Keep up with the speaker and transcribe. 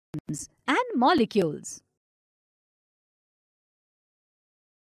and molecules.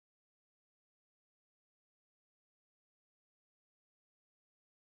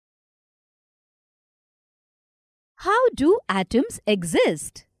 How do atoms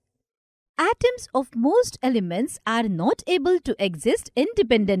exist? Atoms of most elements are not able to exist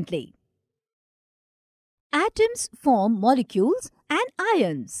independently. Atoms form molecules and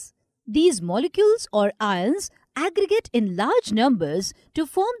ions. These molecules or ions aggregate in large numbers to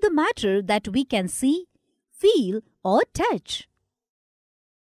form the matter that we can see, feel, or touch.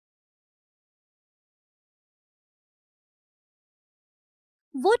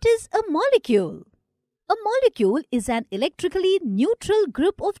 What is a molecule? A molecule is an electrically neutral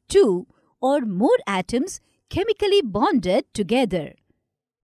group of two or more atoms chemically bonded together.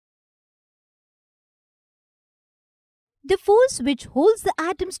 The force which holds the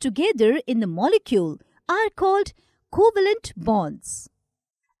atoms together in the molecule are called covalent bonds.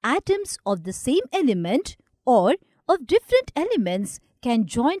 Atoms of the same element or of different elements can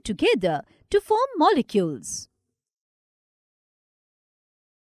join together to form molecules.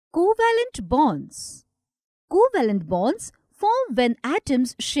 Covalent bonds. Covalent bonds form when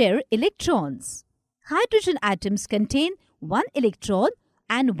atoms share electrons. Hydrogen atoms contain one electron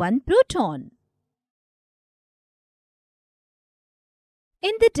and one proton.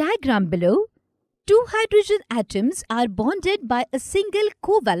 In the diagram below, two hydrogen atoms are bonded by a single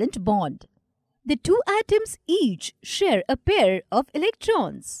covalent bond. The two atoms each share a pair of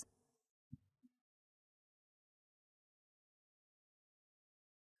electrons.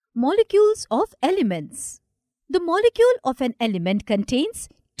 Molecules of elements. The molecule of an element contains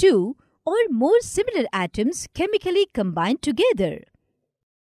two or more similar atoms chemically combined together.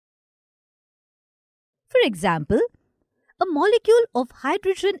 For example, a molecule of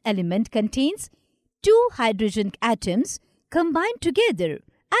hydrogen element contains two hydrogen atoms combined together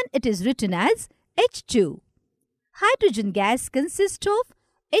and it is written as H2. Hydrogen gas consists of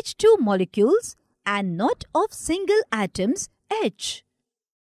H2 molecules and not of single atoms H.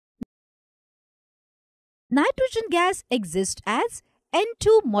 Nitrogen gas exists as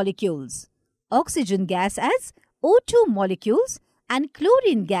N2 molecules, oxygen gas as O2 molecules and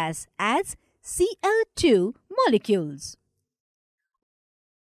chlorine gas as Cl2 molecules.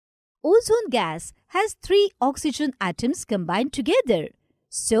 Ozone gas has three oxygen atoms combined together.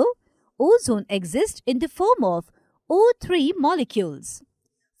 So, ozone exists in the form of O3 molecules.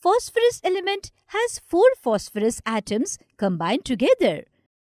 Phosphorus element has four phosphorus atoms combined together.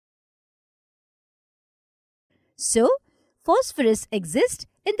 So, phosphorus exists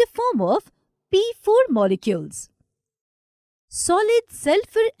in the form of P4 molecules. Solid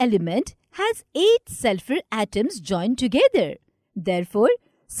sulfur element has 8 sulfur atoms joined together. Therefore,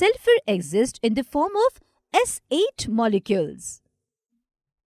 sulfur exists in the form of S8 molecules.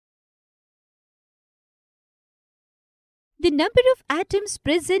 The number of atoms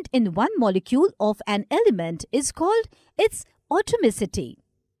present in one molecule of an element is called its atomicity.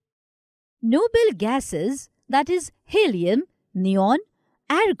 Noble gases, that is helium, neon,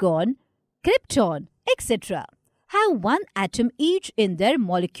 argon, krypton, etc., have one atom each in their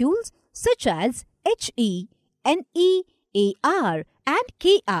molecules such as He, Ne, Ar and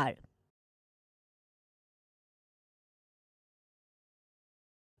Kr.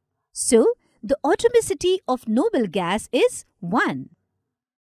 So, the atomicity of noble gas is 1.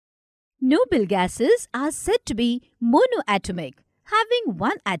 Noble gases are said to be monoatomic, having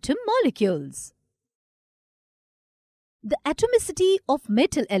one atom molecules. The atomicity of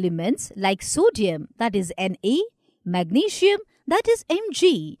metal elements like sodium, that is Na, magnesium, that is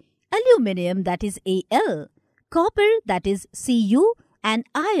Mg, aluminium, that is Al, copper, that is Cu, and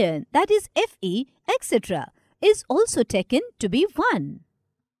iron, that is Fe, etc., is also taken to be 1.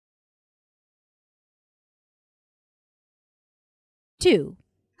 2.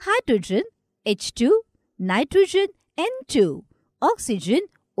 Hydrogen, H2, nitrogen, N2, oxygen,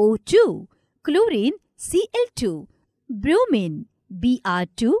 O2, chlorine, Cl2, bromine,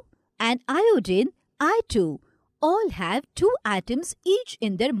 Br2, and iodine, I2, all have 2 atoms each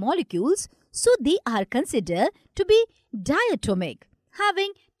in their molecules, so they are considered to be diatomic,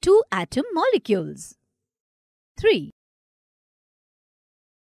 having 2 atom molecules. 3.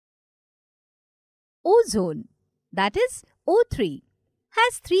 Ozone, that is O3,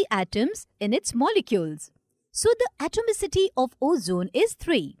 has 3 atoms in its molecules, so the atomicity of ozone is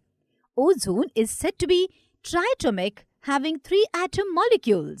 3. Ozone is said to be triatomic, having 3 atom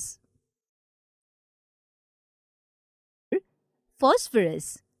molecules.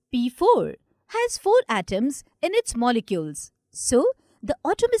 Phosphorus, P4, has 4 atoms in its molecules, so the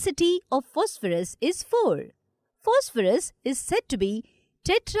atomicity of phosphorus is 4. Phosphorus is said to be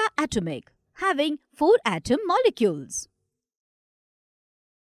tetraatomic, having 4 atom molecules.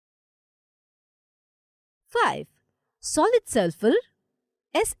 5. Solid sulfur,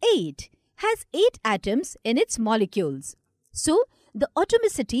 S8, has 8 atoms in its molecules. So, the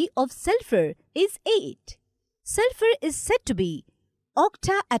atomicity of sulfur is 8. Sulfur is said to be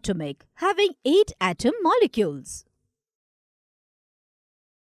octaatomic, having 8 atom molecules.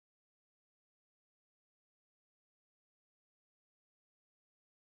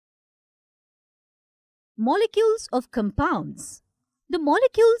 Molecules of compounds. The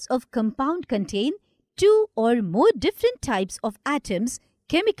molecules of compound contain 2 or more different types of atoms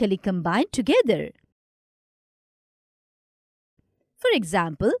chemically combined together. For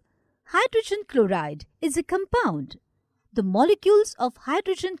example, hydrogen chloride is a compound. The molecules of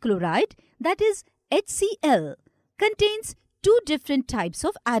hydrogen chloride, that is HCl, contains 2 different types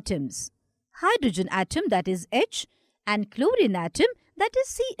of atoms. Hydrogen atom, that is H, and chlorine atom, that is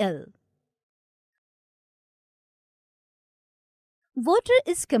Cl. Water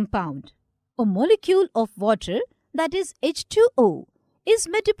is compound. A molecule of water, that is H2O, is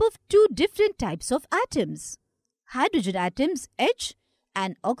made up of 2 different types of atoms. Hydrogen atoms H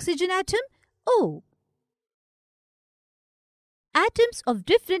and oxygen atom O. Atoms of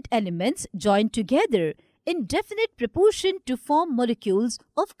different elements join together in definite proportion to form molecules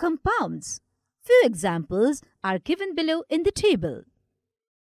of compounds. Few examples are given below in the table.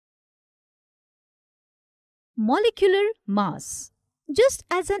 Molecular mass. Just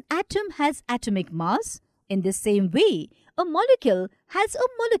as an atom has atomic mass, in the same way, a molecule has a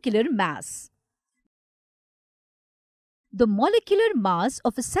molecular mass. The molecular mass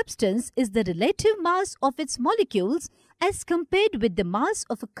of a substance is the relative mass of its molecules as compared with the mass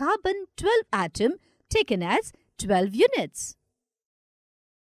of a carbon-12 atom taken as 12 units.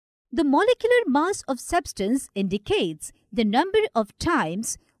 The molecular mass of substance indicates the number of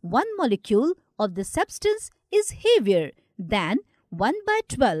times one molecule of the substance is heavier than 1 by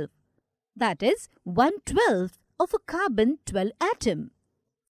 12, that is 1/12 of a carbon-12 atom.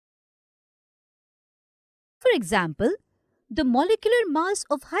 For example, the molecular mass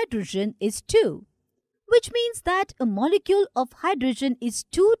of hydrogen is 2, which means that a molecule of hydrogen is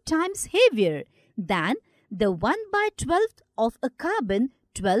 2 times heavier than the 1 by 12th of a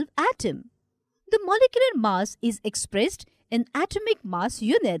carbon-12 atom. The molecular mass is expressed in atomic mass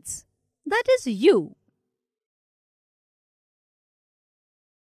units, that is U.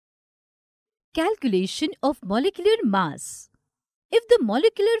 Calculation of molecular mass. If the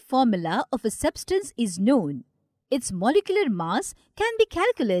molecular formula of a substance is known, its molecular mass can be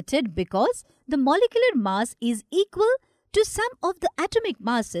calculated because the molecular mass is equal to sum of the atomic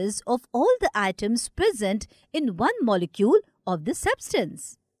masses of all the atoms present in one molecule of the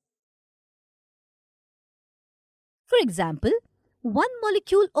substance. For example, one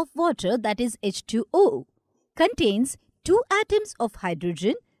molecule of water, that is H2O, contains 2 atoms of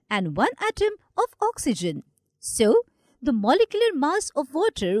hydrogen and 1 atom of oxygen. So, the molecular mass of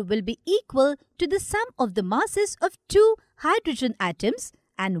water will be equal to the sum of the masses of 2 hydrogen atoms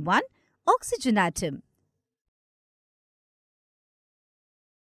and 1 oxygen atom.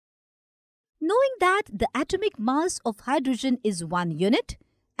 Knowing that the atomic mass of hydrogen is 1 unit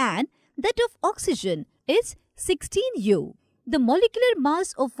and that of oxygen is 16 U, the molecular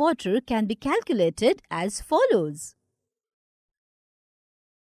mass of water can be calculated as follows.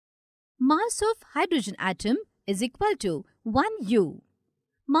 Mass of hydrogen atom is equal to 1 U.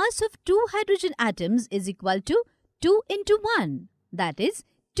 Mass of 2 hydrogen atoms is equal to 2 into 1, that is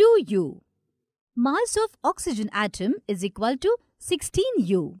 2 U. Mass of oxygen atom is equal to 16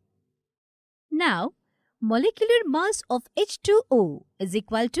 U. Now, molecular mass of H2O is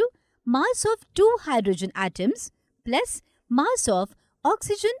equal to mass of 2 hydrogen atoms plus mass of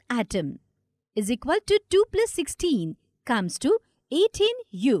oxygen atom is equal to 2 plus 16 comes to 18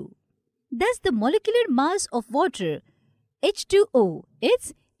 U. Thus, the molecular mass of water H2O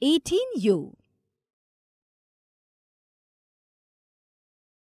is 18 U.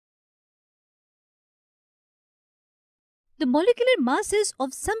 The molecular masses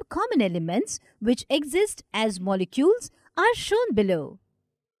of some common elements which exist as molecules are shown below.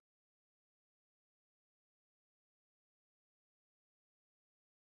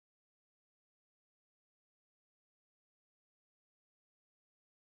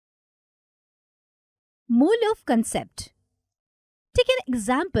 Mole of concept. Take an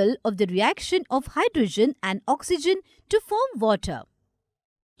example of the reaction of hydrogen and oxygen to form water.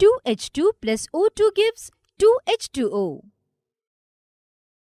 2H2 plus O2 gives 2H2O.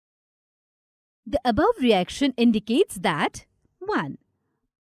 The above reaction indicates that 1.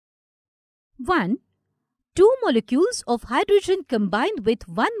 Two molecules of hydrogen combined with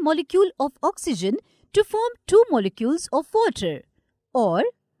one molecule of oxygen to form two molecules of water. Or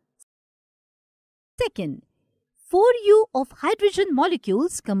second, 4U of hydrogen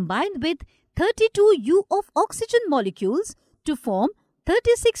molecules combined with 32U of oxygen molecules to form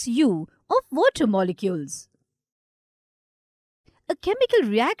 36U of water molecules. A chemical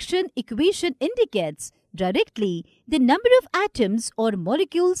reaction equation indicates directly the number of atoms or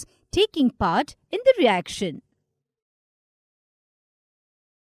molecules taking part in the reaction.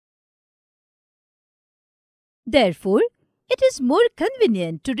 Therefore, it is more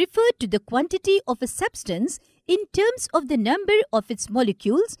convenient to refer to the quantity of a substance in terms of the number of its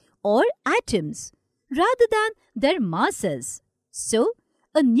molecules or atoms rather than their masses. So,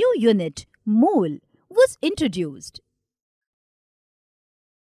 a new unit, mole, was introduced.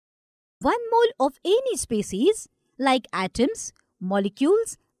 1 mole of any species, like atoms,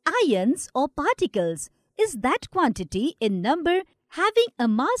 molecules, ions or particles, is that quantity in number having a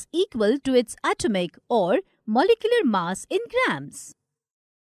mass equal to its atomic or molecular mass in grams.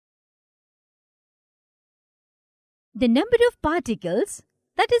 The number of particles,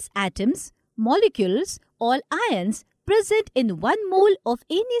 that is atoms, molecules or ions present in 1 mole of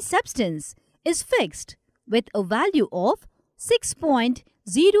any substance is fixed with a value of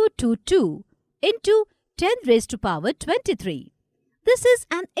 6.022 into 10 raised to power 23. This is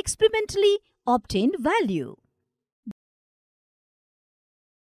an experimentally obtained value.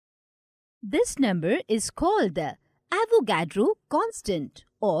 This number is called the Avogadro constant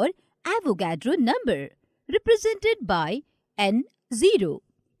or Avogadro number, represented by N0,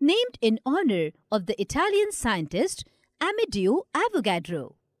 named in honor of the Italian scientist Amedeo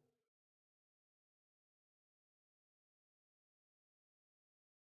Avogadro.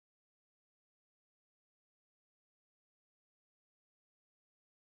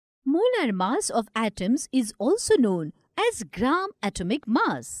 Molar mass of atoms is also known as gram atomic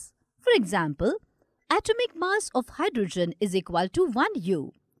mass. For example, atomic mass of hydrogen is equal to 1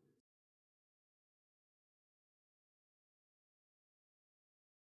 U.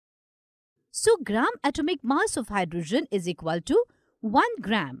 So, gram atomic mass of hydrogen is equal to 1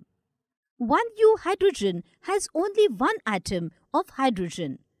 gram. 1 U hydrogen has only one atom of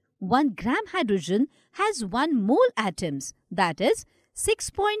hydrogen. 1 gram hydrogen has 1 mole atoms, that is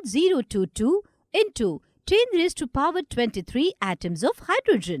 6.022 into 10 raised to power 23 atoms of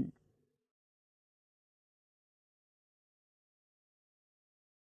hydrogen.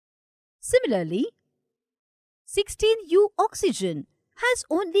 Similarly, 16U oxygen has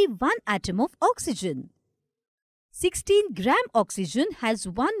only one atom of oxygen. 16 gram oxygen has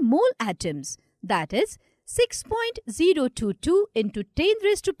 1 mole atoms, that is 6.022 into 10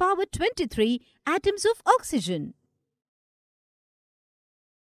 raised to power 23 atoms of oxygen.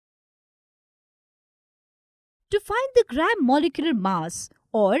 To find the gram molecular mass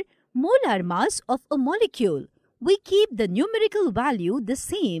or molar mass of a molecule, we keep the numerical value the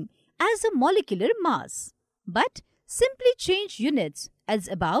same as the molecular mass, but simply change units as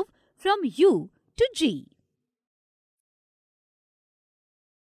above from U to G.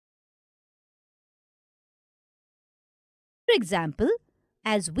 For example,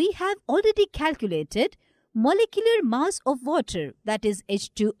 as we have already calculated, molecular mass of water, that is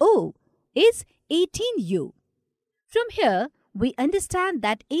H2O, is 18U. From here, we understand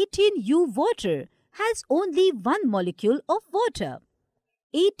that 18U water has only one molecule of water.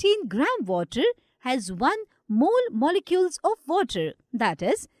 18 gram water has 1 mole molecules of water, that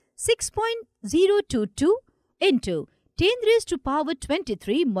is 6.022 into 10 raised to power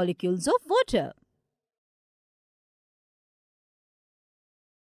 23 molecules of water.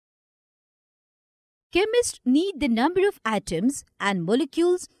 Chemists need the number of atoms and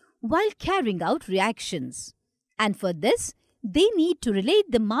molecules while carrying out reactions. And for this, they need to relate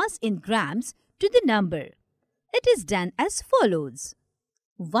the mass in grams to the number. It is done as follows.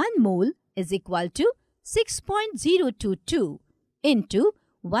 1 mole is equal to 6.022 into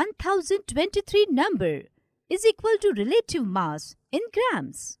 1023 number is equal to relative mass in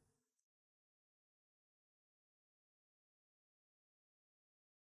grams.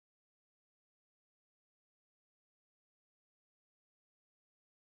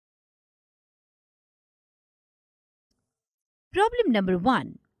 Problem number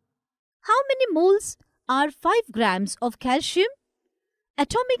 1. How many moles are 5 grams of calcium?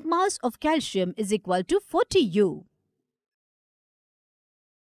 Atomic mass of calcium is equal to 40 U.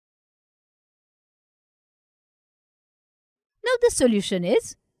 Now the solution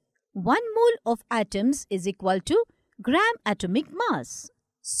is 1 mole of atoms is equal to gram atomic mass.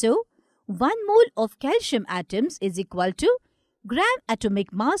 So, 1 mole of calcium atoms is equal to gram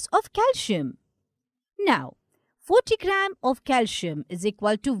atomic mass of calcium. Now, 40 gram of calcium is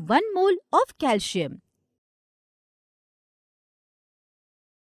equal to 1 mole of calcium.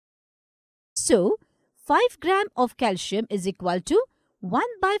 So, 5 gram of calcium is equal to 1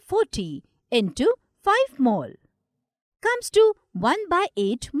 by 40 into 5 mole. Comes to 1 by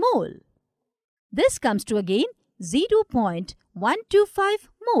 8 mole. This comes to again 0.125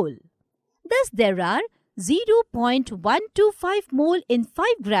 mole. Thus, there are 0.125 mole in 5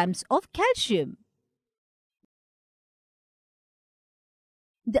 grams of calcium.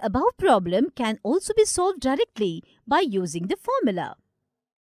 The above problem can also be solved directly by using the formula.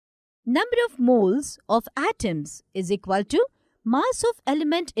 Number of moles of atoms is equal to mass of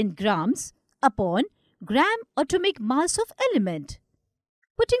element in grams upon gram atomic mass of element.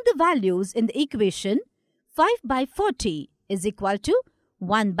 Putting the values in the equation, 5 by 40 is equal to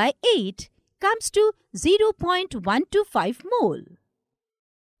 1 by 8 comes to 0.125 mole.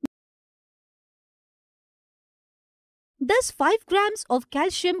 Thus, 5 grams of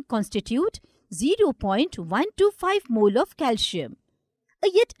calcium constitute 0.125 mole of calcium.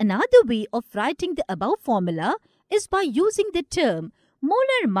 Yet another way of writing the above formula is by using the term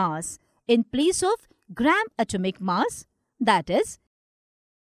molar mass in place of gram atomic mass, that is,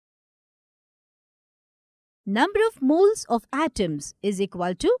 number of moles of atoms is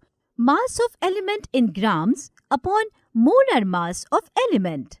equal to mass of element in grams upon molar mass of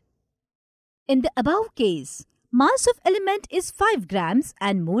element. In the above case, mass of element is 5 grams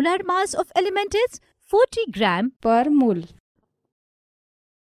and molar mass of element is 40 gram per mole.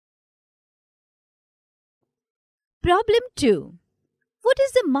 Problem 2. What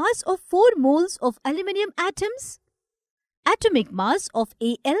is the mass of 4 moles of aluminium atoms? Atomic mass of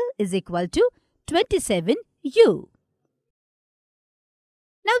Al is equal to 27 U.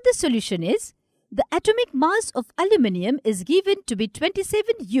 Now the solution is, the atomic mass of aluminium is given to be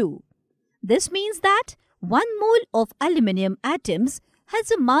 27 U. This means that 1 mole of aluminium atoms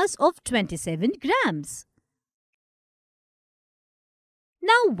has a mass of 27 grams.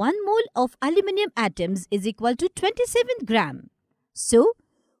 Now 1 mole of aluminium atoms is equal to 27 gram. So,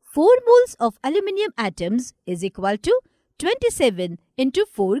 4 moles of aluminium atoms is equal to 27 into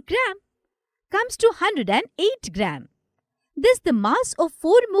 4 gram comes to 108 gram. Thus, the mass of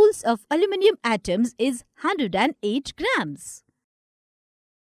 4 moles of aluminium atoms is 108 grams.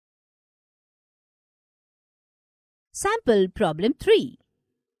 Sample problem 3.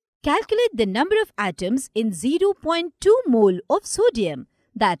 Calculate the number of atoms in 0.2 mole of sodium,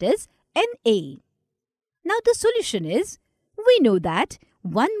 that is Na. Now the solution is, we know that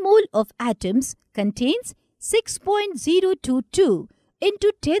 1 mole of atoms contains 6.022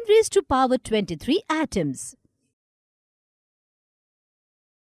 into 10 raised to power 23 atoms.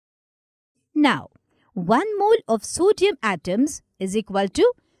 Now, 1 mole of sodium atoms is equal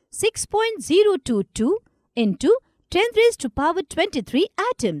to 6.022 into 10 raised to power 23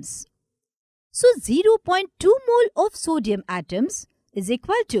 atoms. So, 0.2 mole of sodium atoms is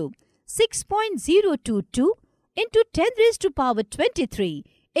equal to 6.022 into 10 raised to power 23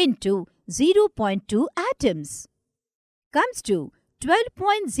 into 0.2 atoms. Comes to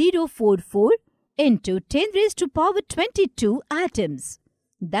 12.044 into 10 raised to power 22 atoms.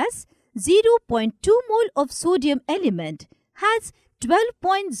 Thus, 0.2 mole of sodium element has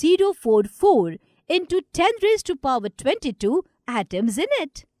 12.044 into 10 raised to power 22 atoms in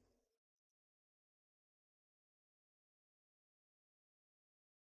it.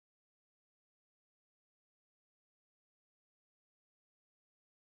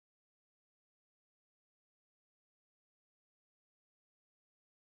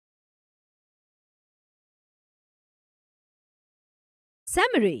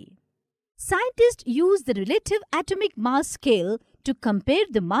 Summary. Scientists use the relative atomic mass scale to compare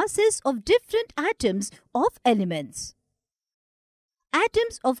the masses of different atoms of elements.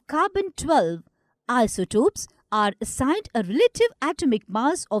 Atoms of carbon-12 isotopes are assigned a relative atomic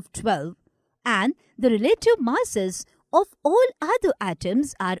mass of 12 and the relative masses of all other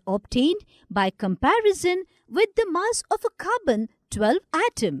atoms are obtained by comparison with the mass of a carbon-12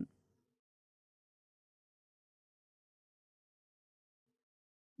 atom.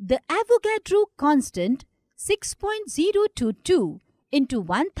 The Avogadro constant 6.022 into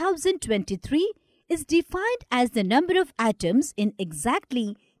 1023 is defined as the number of atoms in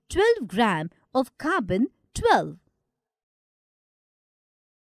exactly 12 gram of carbon-12.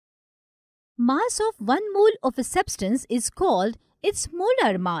 Mass of 1 mole of a substance is called its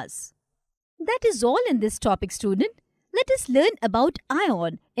molar mass. That is all in this topic, student. Let us learn about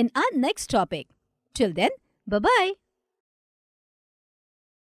ion in our next topic. Till then, bye-bye.